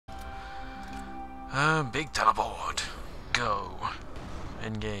Big teleport. Go.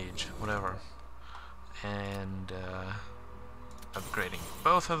 Engage. Whatever. And upgrading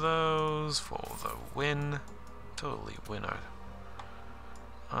both of those for the win. Totally winner.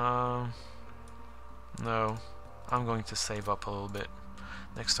 No. I'm going to save up a little bit.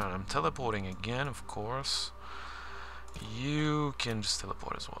 Next turn I'm teleporting again, of course. You can just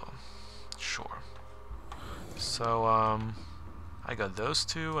teleport as well. Sure. So, I got those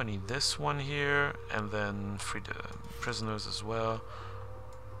two. I need this one here, and then free the prisoners as well.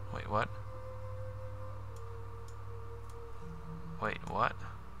 Wait, what? Wait, what?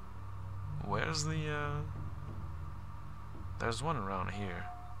 Where's the, There's one around here,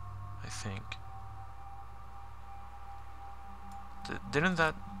 I think. Didn't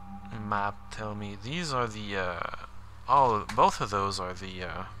that map tell me these are the, oh, both of those are the,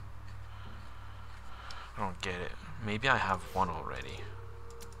 I don't get it. Maybe I have one already.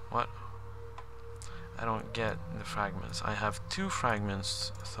 What? I don't get the fragments. I have 2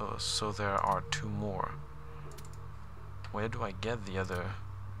 fragments, so there are 2 more. Where do I get the other?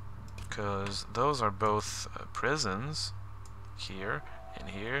 Because those are both prisons. Here and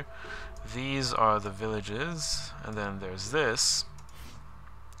here. These are the villages, and then there's this,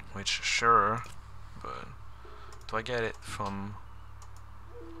 which sure, but do I get it from?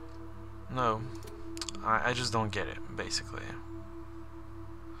 No, I just don't get it, basically.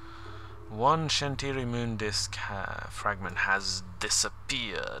 One Shantiri moon disk fragment has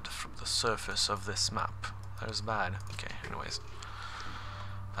disappeared from the surface of this map. That is bad. Okay, anyways.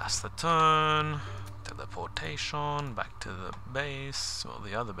 Pass the turn. Teleportation back to the base, well,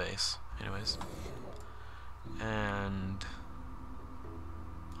 the other base, anyways. And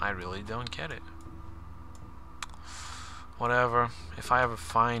I really don't get it. Whatever. If I ever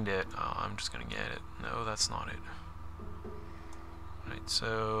find it, I'm just gonna get it. No, that's not it. Right,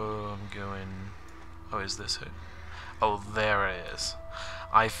 so I'm going. Oh, is this it? Oh, there it is.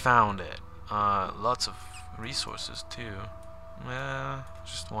 I found it. Lots of resources too. Yeah,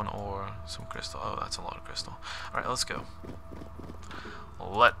 just 1 ore, some crystal. Oh, that's a lot of crystal. Alright, let's go.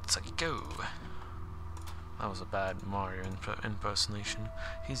 Let's go. That was a bad Mario impersonation.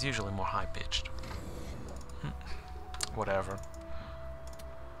 He's usually more high-pitched. Whatever.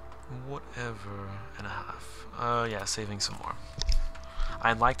 Whatever and a half. Yeah, saving some more.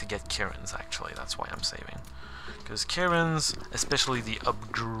 I'd like to get Kirin's, actually. That's why I'm saving. Because Kirin's, especially the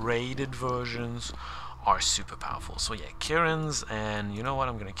upgraded versions, are super powerful. So yeah, Kirin's, and you know what?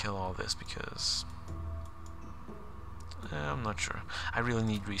 I'm gonna kill all this because I'm not sure. I really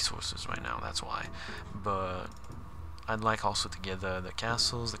need resources right now, that's why. But I'd like also to get the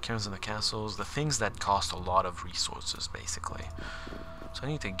castles, the Kirin's and the castles, the things that cost a lot of resources, basically. So I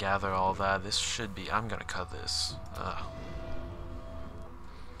need to gather all that. This should be... I'm gonna cut this.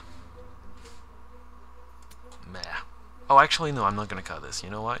 Meh. Oh, actually, no, I'm not gonna cut this.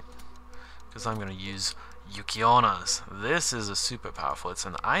 You know what? Because I'm gonna use Yukiona's. This is a super powerful. It's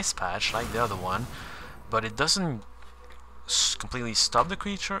an ice patch like the other one, but it doesn't completely stop the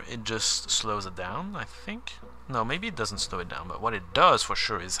creature. It just slows it down, I think. No, maybe it doesn't slow it down, but what it does for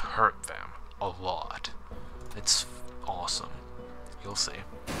sure is hurt them a lot. It's awesome. You'll see.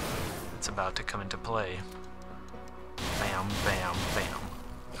 It's about to come into play. Bam, bam, bam.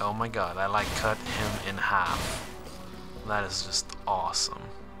 Oh my god, I like cut him in half. That is just awesome.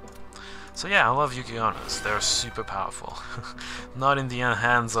 So yeah, I love Yukiona's. They're super powerful. Not in the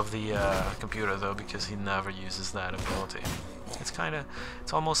hands of the computer though, because he never uses that ability.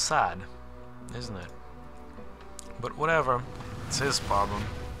 It's almost sad, isn't it? But whatever, it's his problem.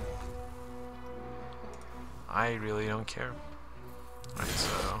 I really don't care. Right,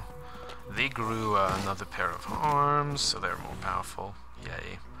 so they grew another pair of arms, so they're more powerful.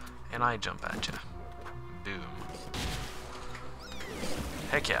 Yay. And I jump at you. Boom.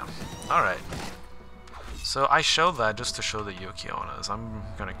 Heck yeah. Alright. So I showed that just to show the Yukionas. I'm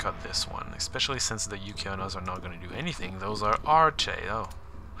gonna cut this one, especially since the Yukionas are not gonna do anything. Those are Arche. Oh.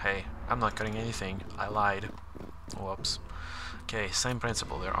 Hey, I'm not cutting anything. I lied. Whoops. Okay, same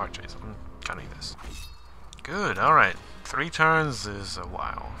principle. They're Arches. I'm cutting this. Good, alright. 3 turns is a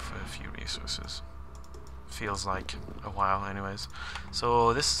while for a few resources. Feels like a while anyways.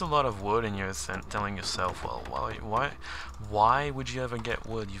 So this is a lot of wood, and you're telling yourself, well, why would you ever get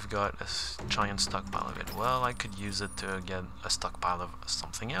wood? You've got a giant stockpile of it. Well, I could use it to get a stockpile of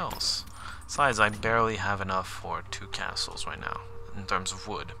something else. Besides, I barely have enough for 2 castles right now in terms of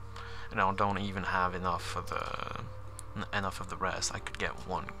wood, and I don't even have enough for of the rest. I could get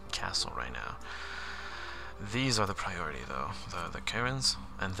 1 castle right now. These are the priority though, the Kirin's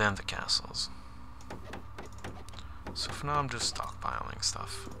and then the castles. So for now I'm just stockpiling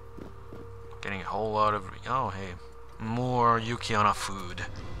stuff. Getting a whole lot of... Oh, hey. More Yukiona food.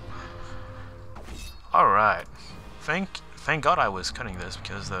 Alright. Thank God I was cutting this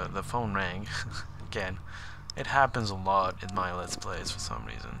because the phone rang. Again. It happens a lot in my Let's Plays for some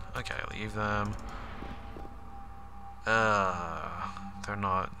reason. Okay, leave them. They're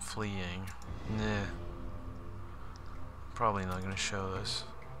not fleeing. Nah. Probably not gonna show this.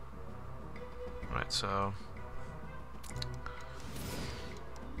 Right, so...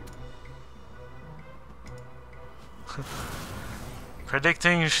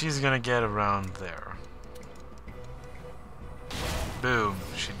 Predicting she's gonna get around there. Boom,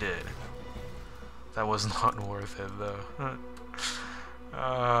 she did. That was not worth it though.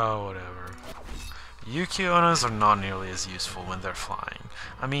 Oh, whatever. Yukionas are not nearly as useful when they're flying.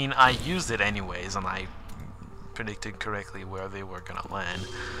 I mean, I used it anyways and I predicted correctly where they were gonna land,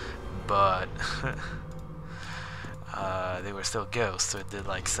 but they were still ghosts, so it did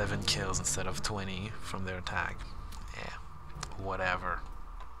like 7 kills instead of 20 from their attack. Yeah, whatever.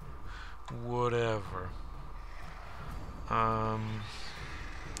 Whatever.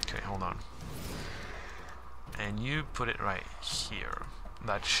 Okay, hold on. And you put it right here.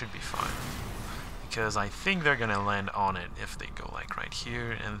 That should be fine. Because I think they're gonna land on it if they go like right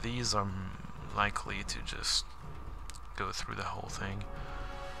here, and these are likely to just go through the whole thing.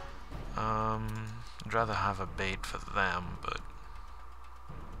 I'd rather have a bait for them, but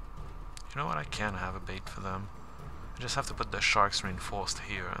you know what, I can have a bait for them. I just have to put the sharks reinforced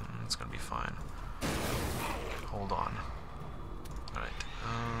here and it's gonna be fine. Hold on. Alright,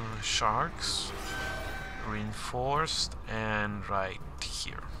 sharks reinforced and right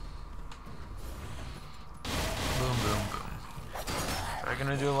here. Boom, boom, boom. If they're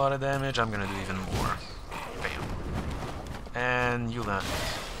gonna do a lot of damage, I'm gonna do even more. Bam. And you landed.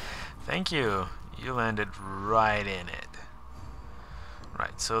 Thank you. You landed right in it.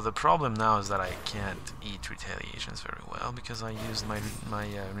 Right, so the problem now is that I can't eat retaliations very well because I used my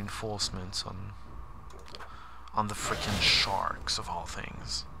reinforcements on the frickin' sharks of all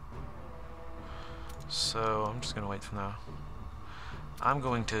things. So I'm just gonna wait for now. I'm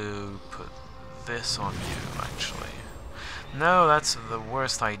going to put this on you, actually. No, that's the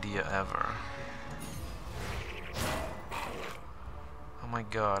worst idea ever. Oh my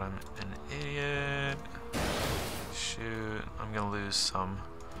god, I'm an idiot. Shoot, I'm gonna lose some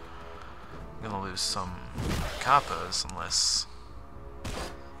kappas unless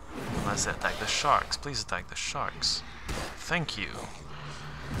they attack the sharks. Please attack the sharks. Thank you.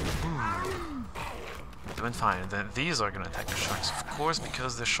 Ooh. Doing fine. Then these are gonna attack the sharks, of course,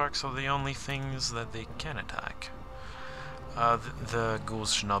 because the sharks are the only things that they can attack. The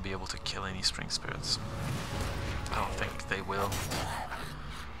ghouls should not be able to kill any spring spirits. I don't think they will.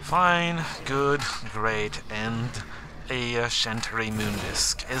 Fine, good, great, and a Chantery moon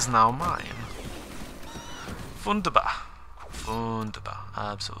disc is now mine. Wunderbar. Wunderbar.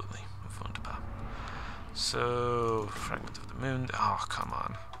 Absolutely. Wunderbar. So, fragment of the moon. Oh, come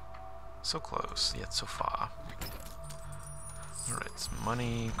on. So close, yet so far. Alright,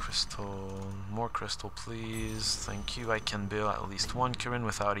 money, crystal, more crystal please, thank you. I can build at least one Kirin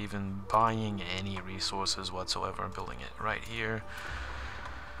without even buying any resources whatsoever. I'm building it right here.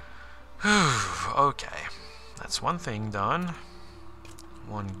 Okay, that's one thing done.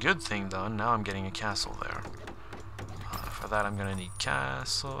 One good thing done. Now I'm getting a castle there. For that I'm gonna need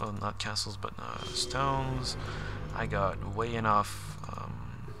not castles, but stones. I got way enough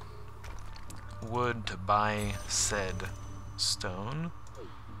wood to buy said stone,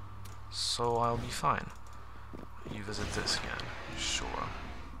 so I'll be fine. You visit this again, sure.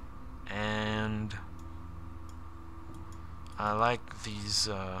 And I like these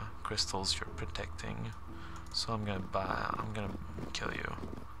crystals you're protecting, so I'm gonna kill you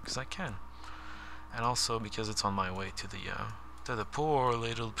because I can, and also because it's on my way to the poor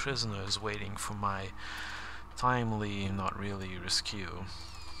little prisoners waiting for my timely, not really, rescue.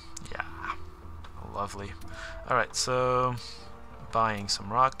 Yeah. Lovely. Alright, so buying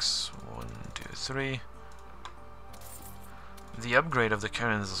some rocks. 1, 2, 3. The upgrade of the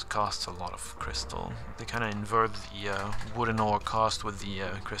Karens costs a lot of crystal. They kind of invert the wooden ore cost with the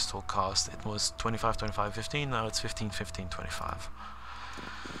crystal cost. It was 25, 25, 15. Now it's 15, 15, 25.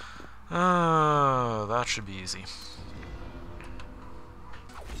 That should be easy.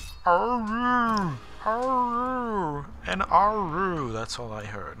 Arroo! Arroo! And arroo! That's all I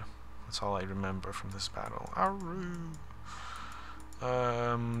heard. That's all I remember from this battle. Arroo!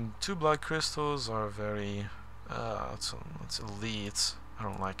 2 blood crystals are very... it's elites. I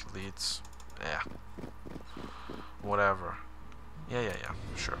don't like elites. Yeah. Whatever. Yeah,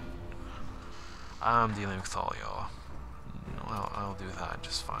 sure. I'm dealing with all y'all. I'll do that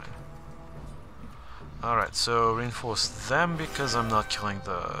just fine. Alright, so reinforce them because I'm not killing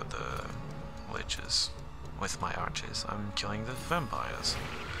the liches with my archers. I'm killing the vampires.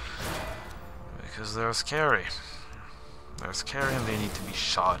 Because they're scary. They're scary and they need to be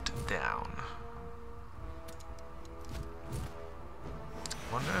shot down.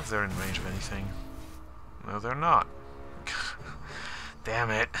 Wonder if they're in range of anything. No, they're not. Damn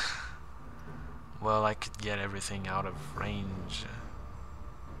it. Well, I could get everything out of range.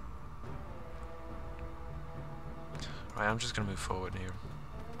 Right, I'm just gonna move forward here.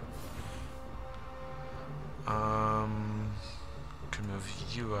 Can move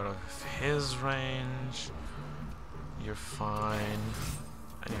you out of his range. You're fine.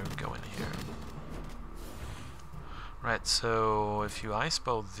 And you go in here. Right, so if you ice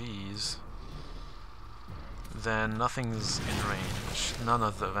spell these, then nothing's in range. None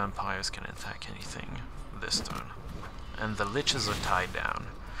of the vampires can attack anything this turn. And the liches are tied down.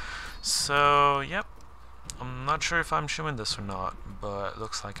 So, yep. I'm not sure if I'm showing this or not, but it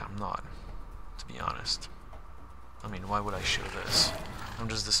looks like I'm not, to be honest. I mean, why would I show this? I'm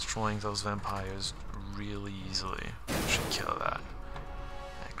just destroying those vampires really easily. I should kill that,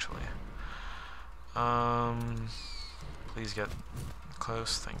 actually. Please get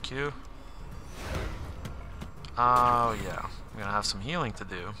close, thank you. Oh yeah, I'm gonna have some healing to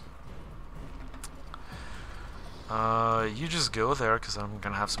do. You just go there, because I'm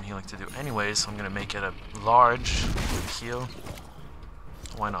gonna have some healing to do anyways, so I'm gonna make it a large heal.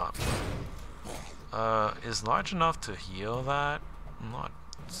 Why not? Is large enough to heal that? I'm not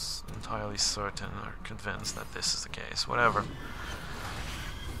entirely certain or convinced that this is the case. Whatever.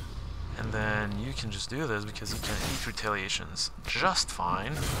 And then you can just do this because you can eat retaliations just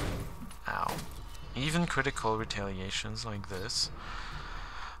fine. Ow. Even critical retaliations like this.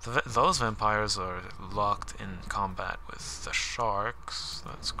 Those vampires are locked in combat with the sharks.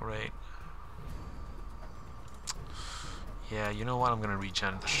 That's great. Yeah, you know what? I'm gonna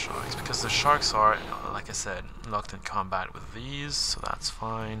regen the sharks because the sharks are, like I said, locked in combat with these, so that's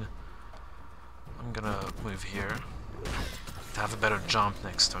fine. I'm gonna move here to have a better jump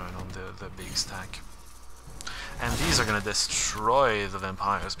next turn on the big stack. And these are gonna destroy the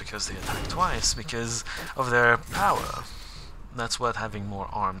vampires because they attack twice because of their power. That's what having more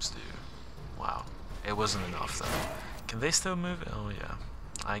arms do. Wow. It wasn't enough though. Can they still move? Oh yeah.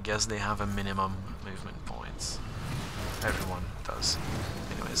 I guess they have a minimum movement points. Everyone does.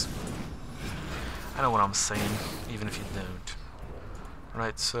 Anyways. I know what I'm saying, even if you don't.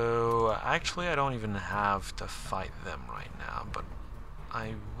 Right, so actually I don't even have to fight them right now, but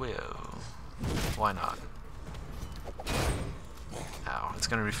I will. Why not? Ow, it's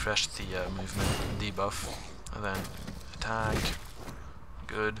gonna refresh the movement debuff, and then attack.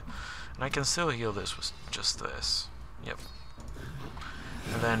 Good. And I can still heal this with just this. Yep.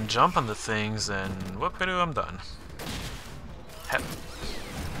 And then jump on the things, and whoop-a-doo, I'm done. Hep.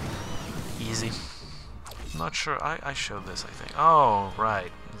 Easy. Not sure, I showed this, I think. Oh,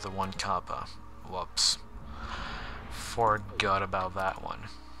 right, the one kappa. Whoops. Forgot about that one.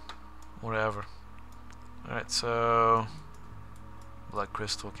 Whatever. Alright, so... Blood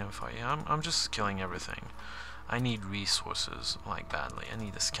crystal, campfire. Yeah, I'm just killing everything. I need resources, like badly. I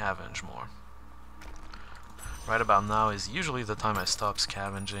need to scavenge more. Right about now is usually the time I stop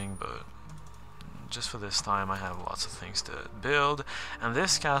scavenging, but just for this time I have lots of things to build, and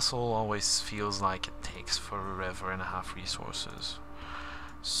this castle always feels like it takes forever and a half resources.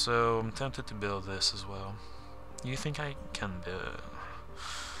 So I'm tempted to build this as well. You think I can build?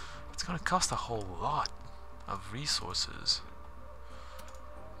 It's gonna cost a whole lot of resources.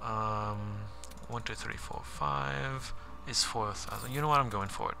 1, 2, 3, 4, 5 is 4,000. You know what? I'm going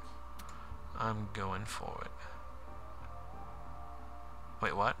for it. I'm going for it.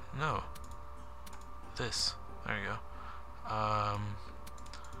 Wait, what? No. This. There you go.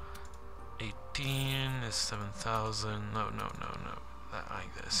 18 is 7,000. No. That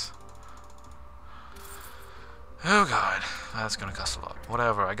like this. Oh god, that's gonna cost a lot.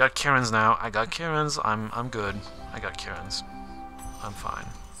 Whatever. I got Karens now. I'm good. I got Karens. I'm fine.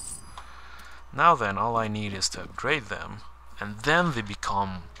 Now then, all I need is to upgrade them, and then they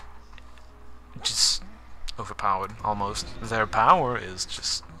become just overpowered, almost. Their power is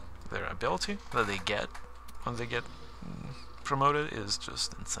just their ability that they get when they get promoted is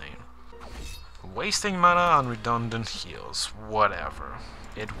just insane. Wasting mana on redundant heals, whatever.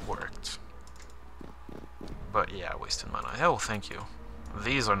 It worked. But yeah, wasted mana. Oh, thank you.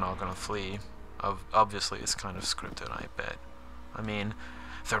 These are not gonna flee. Obviously, it's kind of scripted, I bet. I mean,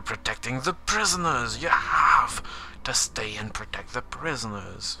 they're protecting the prisoners! You have to stay and protect the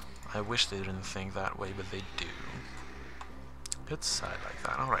prisoners! I wish they didn't think that way, but they do. It's sad like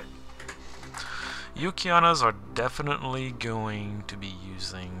that. Alright. Yukianas are definitely going to be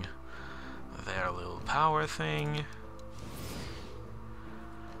using their little power thing.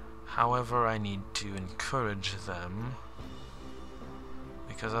 However, I need to encourage them,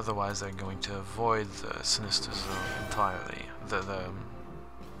 because otherwise they're going to avoid the Sinister Zone entirely. The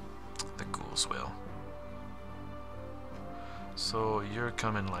ghouls will. So you're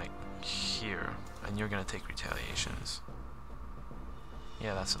coming like here, and you're gonna take retaliations.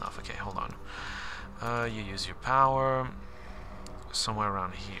 Yeah, that's enough. Okay, hold on. You use your power somewhere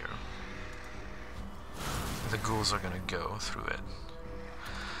around here. The ghouls are gonna go through it.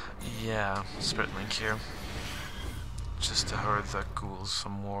 Yeah, Spirit Link here. Just to hurt the ghouls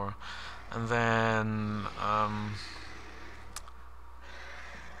some more. And then,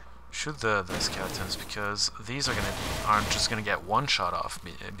 shoot the skeletons, because these aren't just gonna get one shot off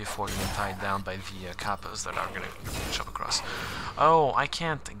before getting tied down by the kappas that are gonna jump across. Oh, I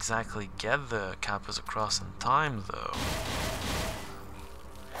can't exactly get the kappas across in time though.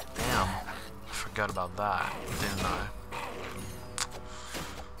 Damn, I forgot about that, didn't I?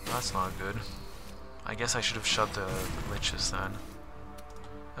 That's not good. I guess I should have shot the liches then.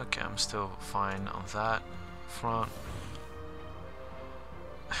 Okay, I'm still fine on that front.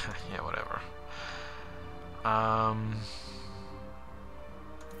 Yeah, whatever.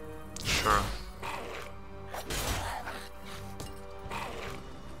 Sure.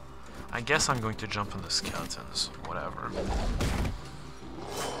 I guess I'm going to jump on the skeletons. Whatever.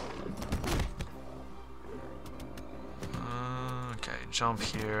 Okay, jump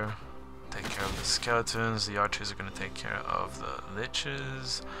here. Take care of the skeletons. The archers are going to take care of the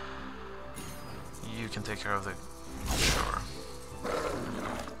liches. You can take care of the... Sure.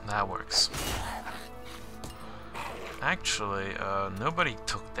 That works. Actually, nobody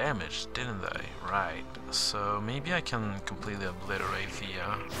took damage, didn't they? Right. So maybe I can completely obliterate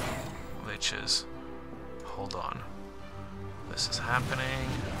the liches. Hold on. This is happening.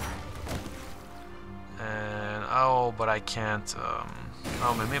 And... oh, but I can't... oh,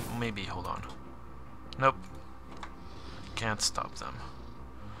 maybe, hold on. Nope. Can't stop them.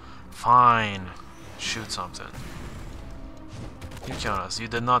 Fine. Shoot something. Yukianas, you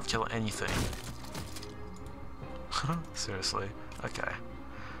did not kill anything. Seriously? Okay.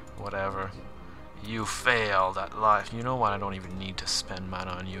 Whatever. You failed at life. You know what? I don't even need to spend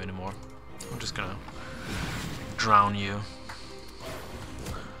mana on you anymore. I'm just gonna drown you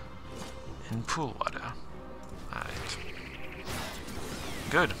in pool water. Alright.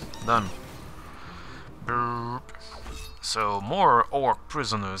 Good. Done. Burp. So, more orc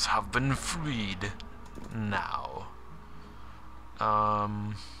prisoners have been freed now.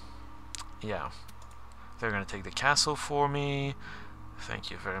 Yeah. They're gonna take the castle for me.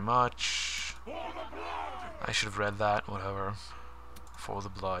 Thank you very much. I should have read that, whatever. For the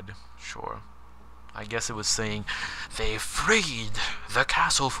blood, sure. I guess it was saying, they freed the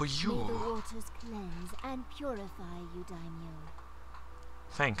castle for you. May the waters cleanse and purify you, Daimyo.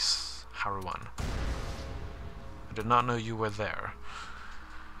 Thanks, Haruan. I did not know you were there.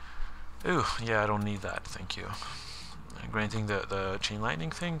 Ooh, yeah, I don't need that, thank you. Granting the chain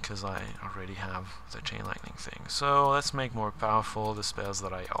lightning thing, because I already have the chain lightning thing. So let's make more powerful the spells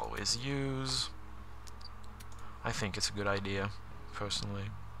that I always use. I think it's a good idea,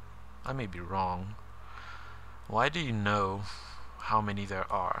 personally. I may be wrong. Why do you know how many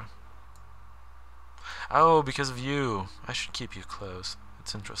there are? Oh, because of you. I should keep you close.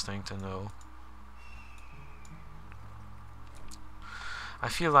 It's interesting to know. I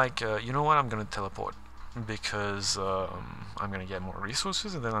feel like, you know what, I'm gonna teleport. Because I'm gonna get more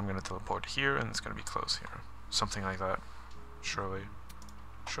resources, and then I'm gonna teleport here, and it's gonna be close here. Something like that. Surely.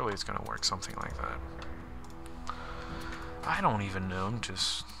 Surely it's gonna work something like that. I don't even know, I'm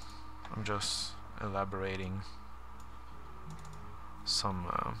just elaborating some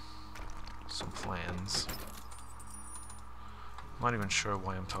plans. I'm not even sure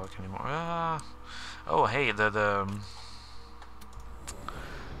why I'm talking anymore. Oh hey,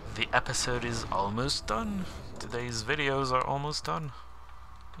 the episode is almost done. Today's videos are almost done.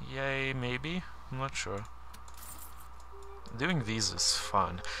 Yay, maybe? I'm not sure. Doing these is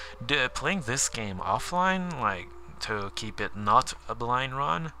fun. Playing this game offline, like, to keep it not a blind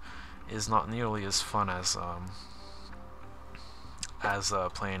run, is not nearly as fun as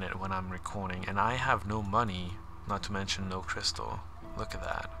playing it when I'm recording. And I have no money, not to mention no crystal. Look at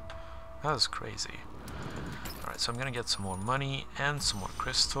that. That is crazy. Alright, so I'm gonna get some more money and some more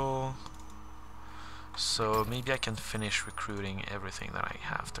crystal. So maybe I can finish recruiting everything that I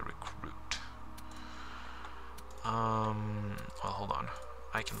have to recruit. Well, hold on.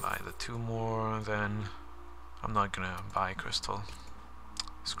 I can buy the 2 more, then I'm not gonna buy crystal.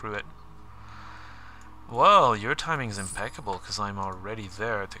 Screw it. Well, your timing's impeccable because I'm already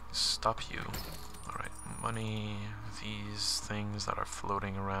there to stop you. Alright, money, these things that are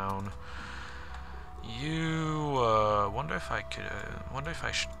floating around. You, wonder if I could, wonder if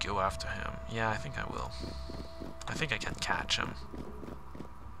I should go after him. Yeah, I think I will. I think I can catch him.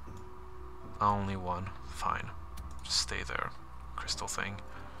 Only one. Fine. Just stay there. Crystal thing.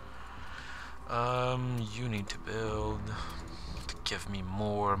 You need to build to give me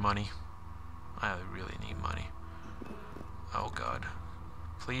more money. I really need money. Oh god.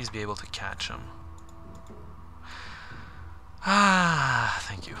 Please be able to catch him. Ah,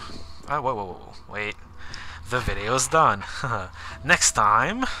 thank you. Whoa, wait. The video's done. Next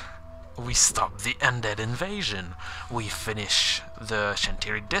time, we stop the undead invasion. We finish the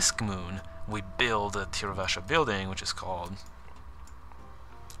Shantiri Disk Moon. We build a Tiruvasha building, which is called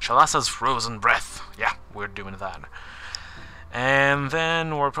Shalasa's Frozen Breath. Yeah, we're doing that. And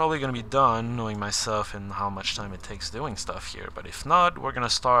then we're probably going to be done, knowing myself and how much time it takes doing stuff here. But if not, we're going to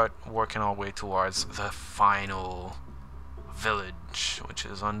start working our way towards the final village, which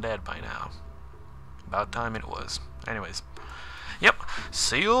is undead by now. About time it was. Anyways, yep,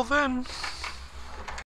 see you then.